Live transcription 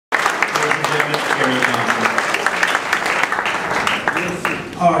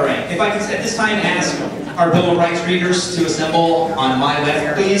All right, if I can at this time ask our Bill of Rights readers to assemble on my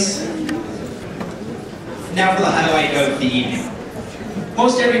left, please. Now for the highlight of the evening.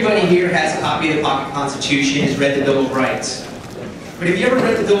 Most everybody here has a copy of the Pocket Constitution, has read the Bill of Rights. But have you ever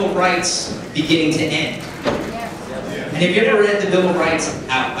read the Bill of Rights beginning to end? And have you ever read the Bill of Rights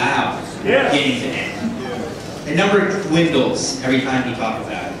out loud, beginning to end? The number dwindles every time we talk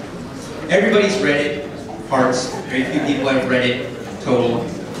about it. Everybody's read it, parts. Very few people have read it, total.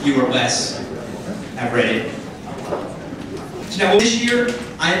 Few or less have read it. So now this year,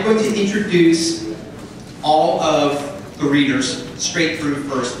 I'm going to introduce all of the readers straight through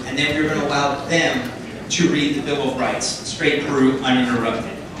first, and then we're going to allow them to read the Bill of Rights straight through,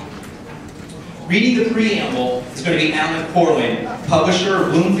 uninterrupted. Reading the preamble is going to be Alan Korwin, publisher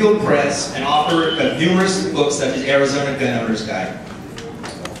of Bloomfield Press and author of numerous books such as Arizona Gun Owner's Guide.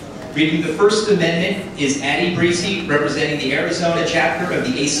 Reading the First Amendment is Addie Gracie, representing the Arizona chapter of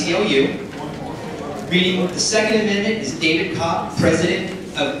the ACLU. Reading the Second Amendment is David Cobb, president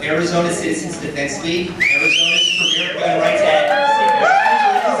of Arizona Citizens Defense League, Arizona's premier gun rights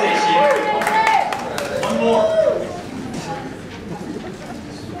organization. One more.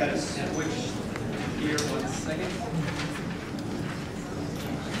 Got a sandwich here, 1 second.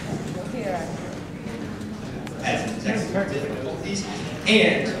 As technical difficulties.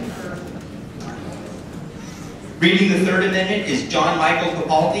 And reading the Third Amendment is John Michael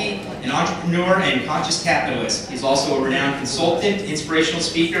Grabaldie, an entrepreneur and conscious capitalist. He's also a renowned consultant, inspirational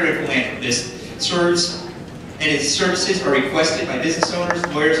speaker, and philanthropist. And his services are requested by business owners,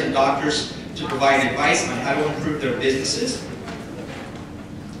 lawyers, and doctors to provide advice on how to improve their businesses.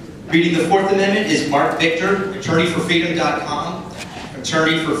 Reading the Fourth Amendment is Marc Victor, attorneyforfreedom.com.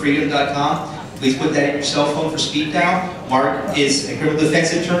 Attorneyforfreedom.com. Please put that in your cell phone for speed dial. Marc is a criminal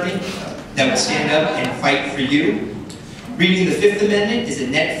defense attorney that will stand up and fight for you. Reading the Fifth Amendment is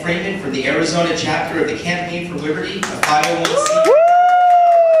Annette Freeman from the Arizona chapter of the Campaign for Liberty, a 501c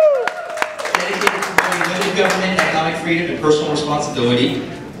dedicated to promoting limited government, economic freedom, and personal responsibility.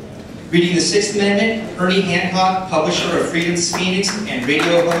 Reading the Sixth Amendment, Ernie Hancock, publisher of Freedom's Phoenix and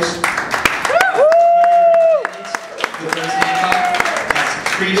radio host. That's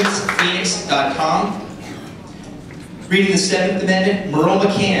freedomsphoenix.com. Reading the Seventh Amendment, Merle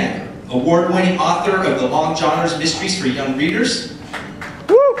McCan, award-winning author of The Long Johners Mysteries for Young Readers.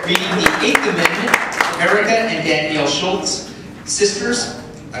 Reading the Eighth Amendment, Erica and Danielle Schultz, sisters,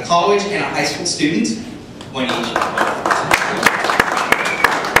 a college and a high school student, one each.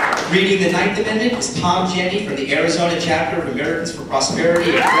 Reading the Ninth Amendment is Tom Jenny from the Arizona chapter of Americans for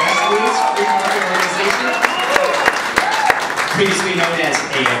Prosperity and Grassroots Free Market Organization, previously known as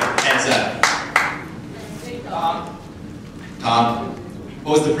Tom.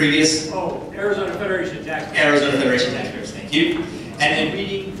 What was the previous? Oh, Arizona Federation of Taxpayers. Arizona Federation of Taxpayers, thank you. And then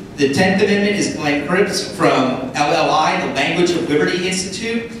reading the 10th Amendment is Glenn Cripe from LLI, the Language of Liberty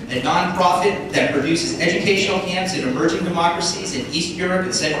Institute, a nonprofit that produces educational camps in emerging democracies in East Europe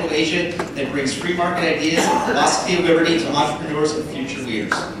and Central Asia that brings free market ideas and philosophy of liberty to entrepreneurs and future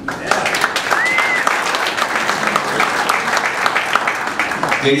leaders.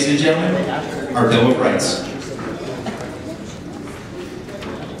 Ladies and gentlemen, our Bill of Rights.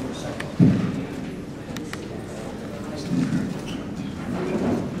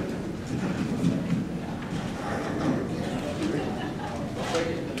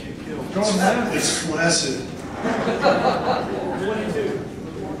 It's flaccid.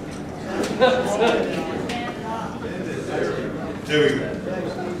 There we go.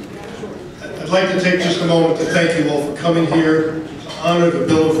 I'd like to take just a moment to thank you all for coming here to honor the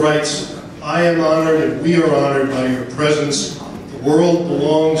Bill of Rights. I am honored and we are honored by your presence. The world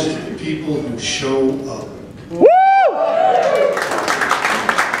belongs to the people who show up.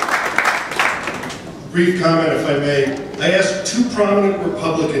 Brief comment, if I may. I asked two prominent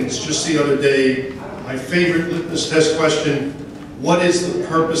Republicans just the other day, my favorite litmus test question, what is the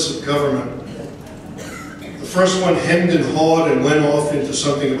purpose of government? The first one hemmed and hawed and went off into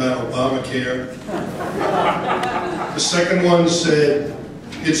something about Obamacare. The second one said,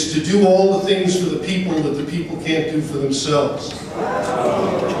 it's to do all the things for the people that the people can't do for themselves.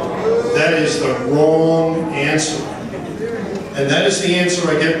 That is the wrong answer. And that is the answer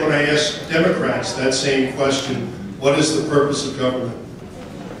I get when I ask Democrats that same question, what is the purpose of government?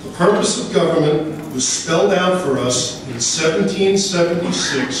 The purpose of government was spelled out for us in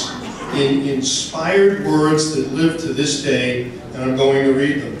 1776 in inspired words that live to this day, and I'm going to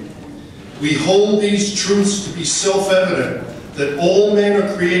read them. We hold these truths to be self-evident, that all men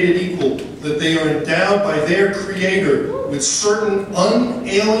are created equal, that they are endowed by their Creator with certain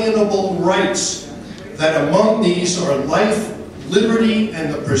unalienable rights, that among these are life, liberty,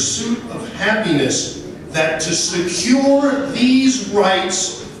 and the pursuit of happiness, that to secure these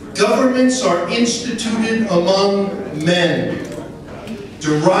rights, governments are instituted among men,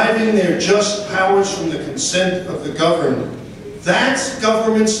 deriving their just powers from the consent of the governed. That's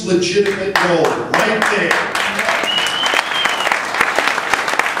government's legitimate role, right there.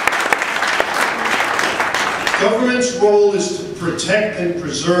 Government's role is to protect and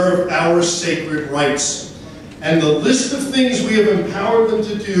preserve our sacred rights. And the list of things we have empowered them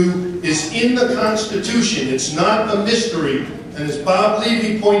to do is in the Constitution. It's not a mystery. And as Bob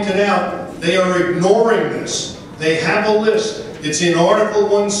Levy pointed out, they are ignoring this. They have a list. It's in Article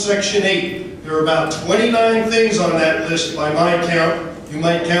 1, Section 8. There are about 29 things on that list by my count. You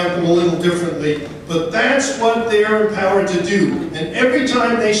might count them a little differently. But that's what they're empowered to do. And every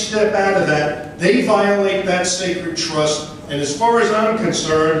time they step out of that, they violate that sacred trust. And as far as I'm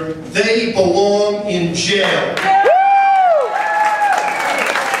concerned, they belong in jail.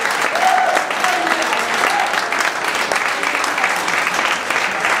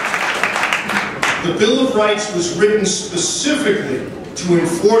 The Bill of Rights was written specifically to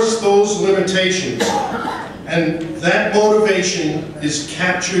enforce those limitations. And that motivation is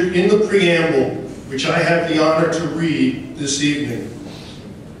captured in the preamble, which I have the honor to read this evening.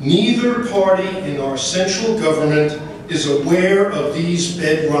 Neither party in our central government is aware of these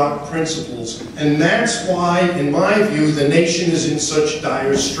bedrock principles. And that's why, in my view, the nation is in such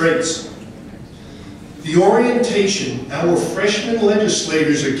dire straits. The orientation our freshman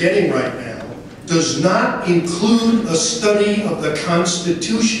legislators are getting right now does not include a study of the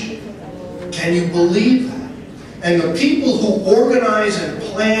Constitution. Can you believe that? And the people who organize and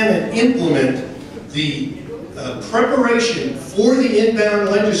plan and implement the preparation for the inbound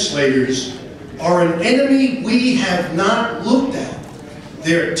legislators are an enemy we have not looked at.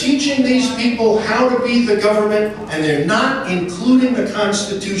 They're teaching these people how to be the government, and they're not including the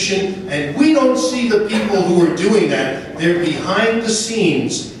Constitution, and we don't see the people who are doing that. They're behind the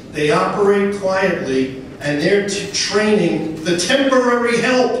scenes. They operate quietly, and they're training the temporary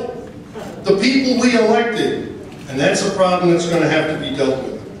help, the people we elected. And that's a problem that's going to have to be dealt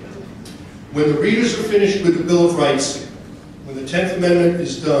with. When the readers are finished with the Bill of Rights, when the 10th Amendment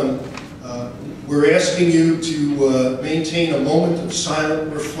is done, we're asking you to maintain a moment of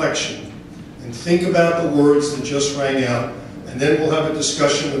silent reflection and think about the words that just rang out, and then we'll have a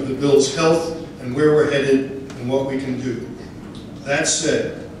discussion of the bill's health and where we're headed and what we can do. That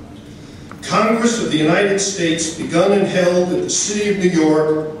said, Congress of the United States begun and held at the City of New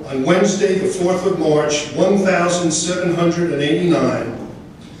York on Wednesday, the 4th of March, 1789,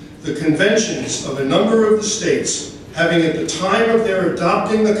 the conventions of a number of the states, having at the time of their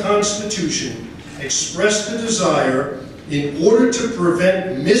adopting the Constitution, expressed a desire, in order to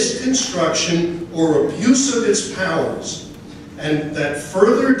prevent misconstruction or abuse of its powers, and that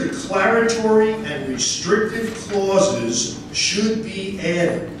further declaratory and restrictive clauses should be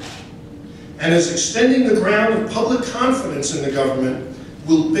added. And as extending the ground of public confidence in the government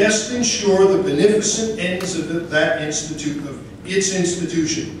will best ensure the beneficent ends of that its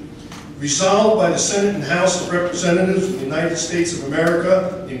institution. Resolved by the Senate and House of Representatives of the United States of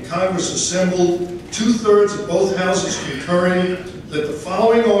America in Congress assembled, 2/3 of both houses concurring, that the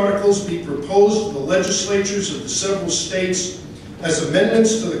following articles be proposed to the legislatures of the several states as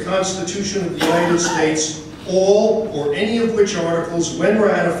amendments to the Constitution of the United States, all or any of which articles, when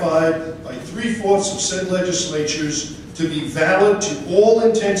ratified by 3/4 of said legislatures, to be valid to all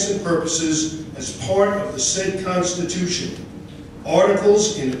intents and purposes as part of the said Constitution.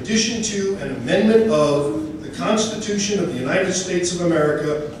 Articles in addition to an amendment of the Constitution of the United States of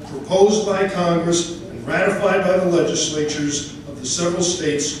America proposed by Congress and ratified by the legislatures of the several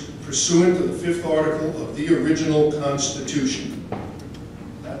states pursuant to the 5th article of the original Constitution.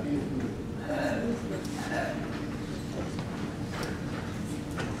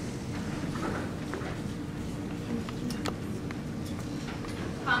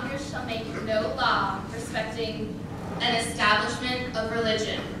 Congress shall make no law respecting an establishment of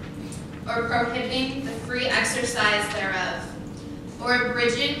religion, or prohibiting the free exercise thereof, or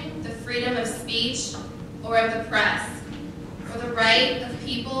abridging the freedom of speech or of the press, or the right of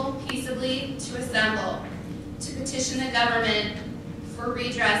people peaceably to assemble, to petition the government for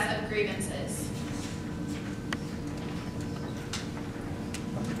redress of grievances.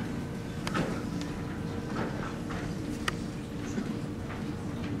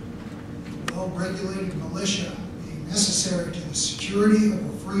 Well-regulated militia being necessary to the security of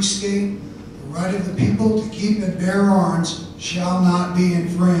a free state, the right of the people to keep and bear arms shall not be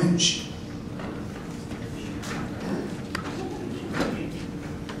infringed.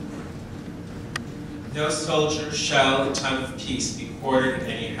 No soldier shall, in time of peace, be quartered in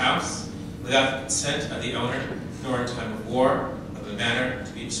any house without the consent of the owner, nor in time of war, of a manner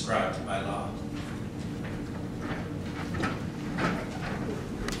to be prescribed by law.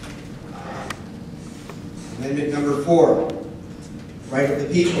 Amendment number 4. Right of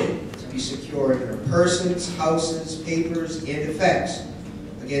the people to be secure in their persons, houses, papers, and effects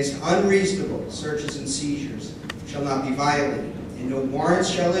against unreasonable searches and seizures shall not be violated, and no warrants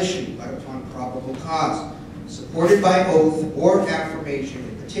shall issue but upon probable cause, supported by oath or affirmation,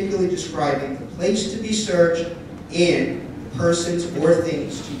 and particularly describing the place to be searched and the persons or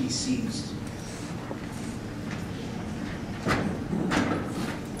things to be seized.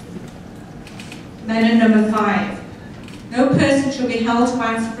 Amendment number 5. No person shall be held to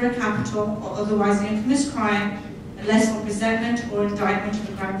answer for a capital or otherwise infamous crime unless on presentment or indictment of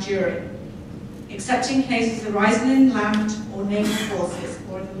a grand jury, except in cases arising in land or naval forces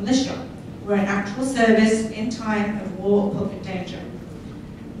or in the militia, or in actual service in time of war or public danger.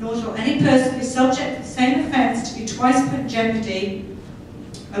 Nor shall any person be subject to the same offence to be twice put in jeopardy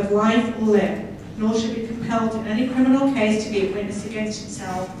of life or limb, nor shall be compelled in any criminal case to be a witness against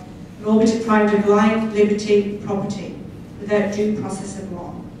himself, nor be deprived of life, liberty, property, without due process of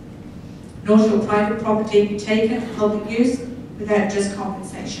law. Nor shall private property be taken for public use without just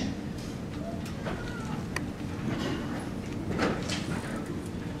compensation.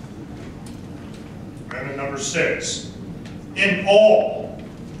 Amendment number 6. In all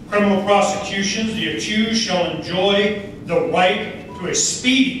criminal prosecutions, the accused shall enjoy the right to a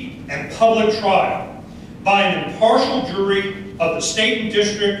speedy and public trial by an impartial jury of the state and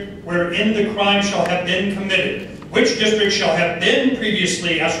district wherein the crime shall have been committed, which district shall have been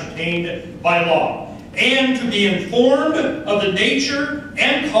previously ascertained by law, and to be informed of the nature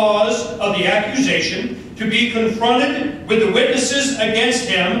and cause of the accusation, to be confronted with the witnesses against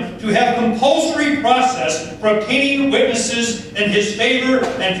him, to have compulsory process for obtaining witnesses in his favor,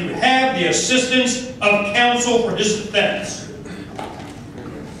 and to have the assistance of counsel for his defense.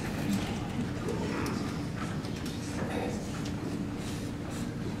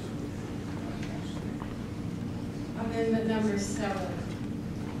 Amendment number 7.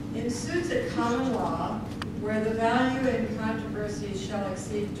 In suits at common law, where the value in controversy shall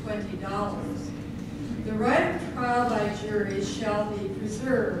exceed $20, the right of trial by jury shall be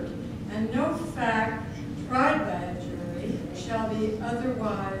preserved, and no fact tried by a jury shall be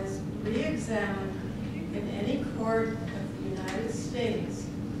otherwise re-examined in any court of the United States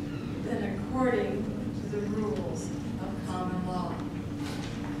than according to the rules of common law.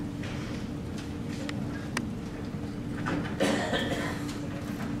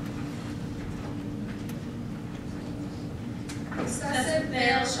 Excessive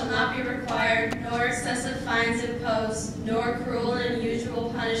bail shall not be required, nor excessive fines imposed, nor cruel and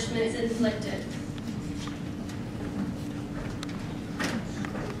unusual punishments inflicted.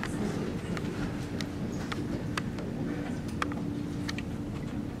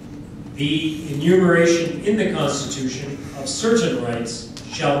 The enumeration in the Constitution of certain rights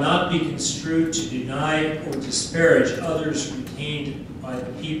shall not be construed to deny or disparage others retained by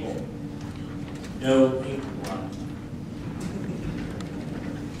the people. No ink blot.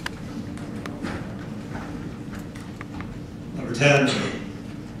 Number 10,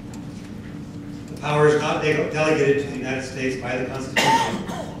 the powers not delegated to the United States by the Constitution,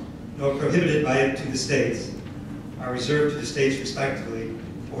 nor prohibited by it to the states, are reserved to the states respectively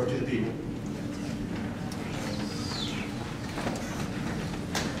or to the people.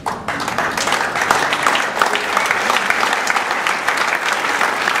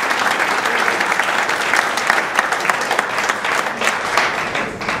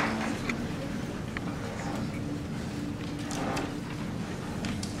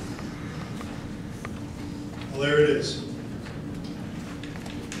 Well, there it is.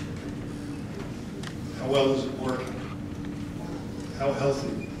 How well is it working? How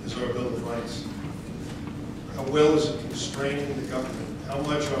healthy is our Bill of Rights? How well is it constraining the government? How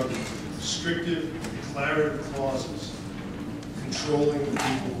much are the restrictive, declarative clauses controlling the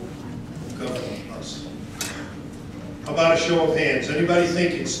people who govern us? How about a show of hands? Anybody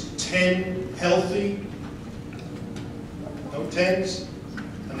think it's 10 healthy? No 10s?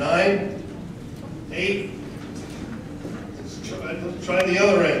 A 9? 8? Let's try the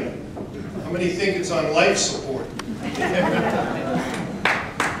other end. How many think it's on life support?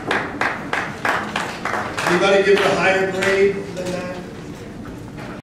 Anybody give it a higher grade?